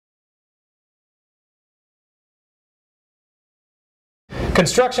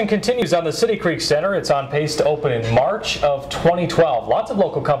Construction continues on the City Creek Center. It's on pace to open in March of 2012. Lots of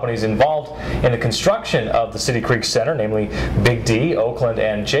local companies involved in the construction of the City Creek Center, namely Big D, Oakland,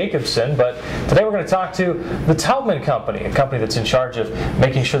 and Jacobson. But today we're going to talk to the Taubman Company, a company that's in charge of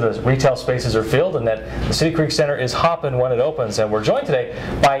making sure the retail spaces are filled and that the City Creek Center is hopping when it opens. And we're joined today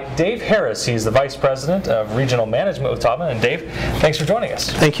by Dave Harris. He's the Vice President of Regional Management with Taubman. And Dave, thanks for joining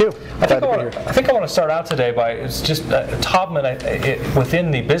us. Thank you. I think I want to start out today by, it's just Taubman,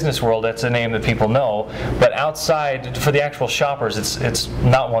 within the business world, that's a name that people know, but outside, for the actual shoppers, it's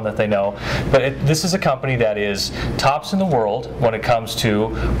not one that they know. But this is a company that is tops in the world when it comes to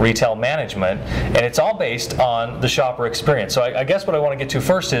retail management, and it's all based on the shopper experience. So I guess what I want to get to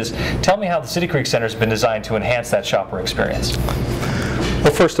first is, tell me how the City Creek Center has been designed to enhance that shopper experience.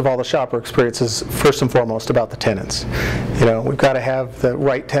 Well, first of all, the shopper experience is first and foremost about the tenants. You know, we've got to have the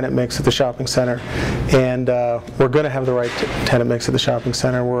right tenant mix at the shopping center, and we're going to have the right tenant mix at the shopping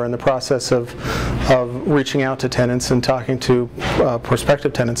center. We're in the process of reaching out to tenants and talking to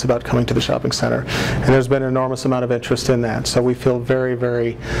prospective tenants about coming to the shopping center, and there's been an enormous amount of interest in that. So we feel very,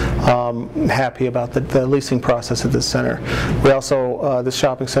 very happy about the leasing process at this center. We also, this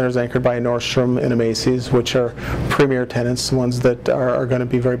shopping center is anchored by a Nordstrom and a Macy's, which are premier tenants, ones that are going to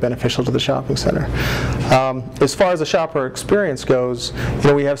be very beneficial to the shopping center. As far as the shopper experience goes, you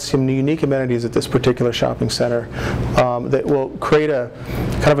know, we have some unique amenities at this particular shopping center that will create a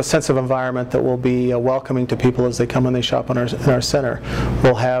kind of a sense of environment that will be welcoming to people as they come and they shop in our center.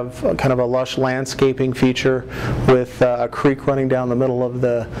 We'll have kind of a lush landscaping feature with a creek running down the middle of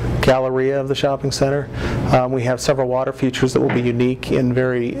the galleria of the shopping center. We have several water features that will be unique and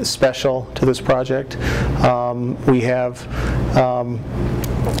very special to this project. We have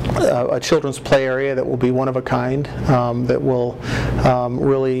a children's play area that will be one of a kind, that will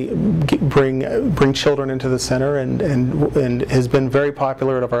really bring children into the center, and has been very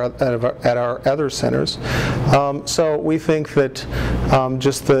popular at our other centers. So we think that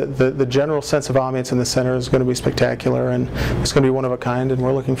just the general sense of ambience in the center is going to be spectacular, and it's going to be one of a kind, and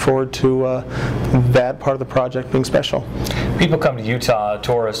we're looking forward to that part of the project being special. People come to Utah,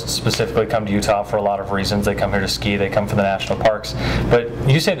 tourists specifically come to Utah for a lot of reasons. They come here to ski, they come for the national parks, but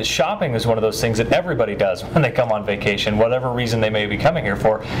you say that shopping is one of those things that everybody does when they come on vacation, whatever reason they may be coming here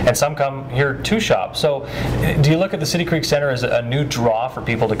for, and some come here to shop. So do you look at the City Creek Center as a new draw for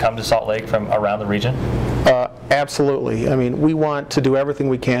people to come to Salt Lake from around the region? Absolutely. I mean, we want to do everything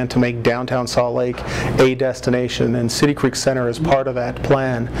we can to make downtown Salt Lake a destination, and City Creek Center is part of that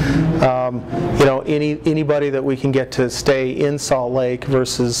plan. You know, anybody that we can get to stay in Salt Lake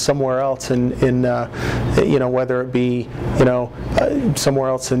versus somewhere else in you know, whether it be, you know, somewhere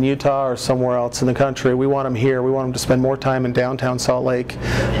else in Utah or somewhere else in the country, we want them here. We want them to spend more time in downtown Salt Lake.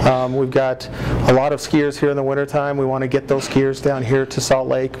 We've got a lot of skiers here in the wintertime. We want to get those skiers down here to Salt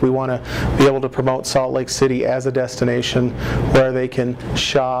Lake. We want to be able to promote Salt Lake City as a destination where they can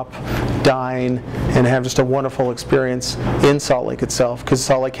shop, dine, and have just a wonderful experience in Salt Lake itself, because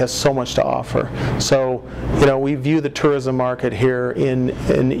Salt Lake has so much to offer. So, you know, we view the tourism market here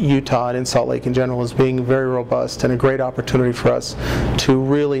in Utah and in Salt Lake in general as being very robust and a great opportunity for us to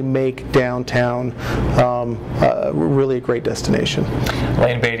really make downtown really a great destination.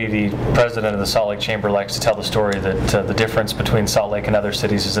 Lane Beatty, the president of the Salt Lake Chamber, likes to tell the story that the difference between Salt Lake and other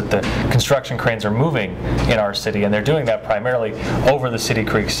cities is that the construction cranes are moving in our city, and they're doing that primarily over the City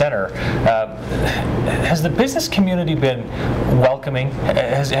Creek Center. Has the business community been welcoming?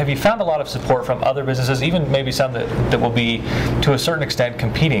 Have you found a lot of support from other businesses, even maybe some that will be, to a certain extent,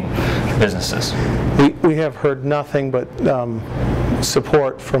 competing businesses? We have heard nothing but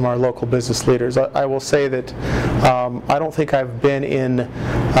support from our local business leaders. I will say that I don't think I've been in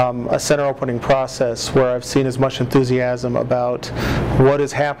a center opening process where I've seen as much enthusiasm about what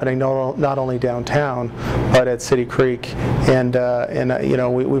is happening not only downtown but at City Creek, and you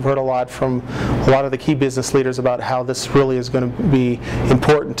know, we've heard a lot from a lot of the key business leaders about how this really is going to be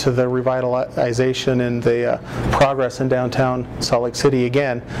important to the revitalization and the progress in downtown Salt Lake City.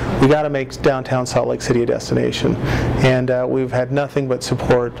 Again, we got to make downtown Salt Lake City a destination, and we've had nothing but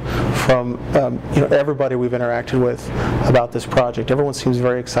support from you know, everybody we've interacted with about this project. Everyone seems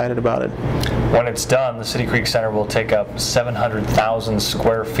very excited about it. When it's done, the City Creek Center will take up 700,000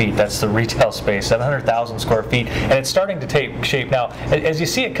 square feet. That's the retail space, 700,000 square feet, and it's starting to take shape now. As you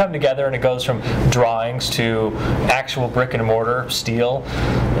see it come together and it goes from drawings to actual brick and mortar, steel,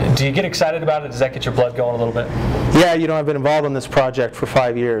 Do you get excited about it? Does that get your blood going a little bit? Yeah, you know, I've been involved in this project for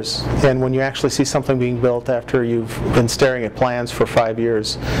 5 years, and when you actually see something being built after you've been staring at plans for 5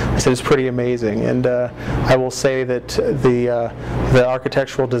 years, I said it's pretty amazing. And I will say that the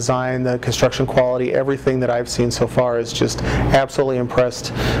architectural design, the construction quality, everything that I've seen so far has just absolutely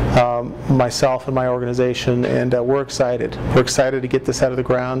impressed myself and my organization, and we're excited. We're excited to get this out of the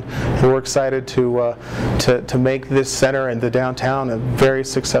ground, and we're excited to make this center and the downtown a very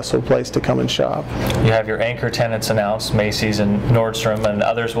successful place to come and shop. You have your anchor tenants announced, Macy's and Nordstrom, and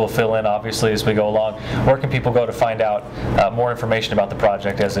others will fill in obviously as we go along. Where can people go to find out more information about the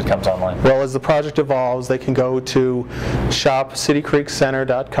project as it comes online? Well, as the project evolves, they can go to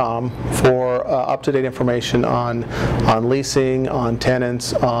shopcitycreekcenter.com for up-to-date information on leasing, on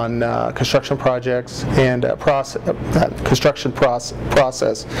tenants, on construction projects, and construction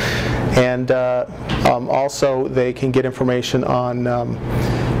process. And also they can get information on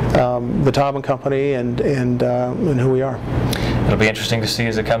the Taubman Company and who we are. It'll be interesting to see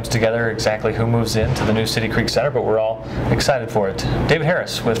as it comes together exactly who moves into the new City Creek Center, but we're all excited for it. David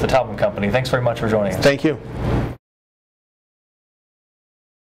Harris with the Taubman Company, thanks very much for joining us. Thank you.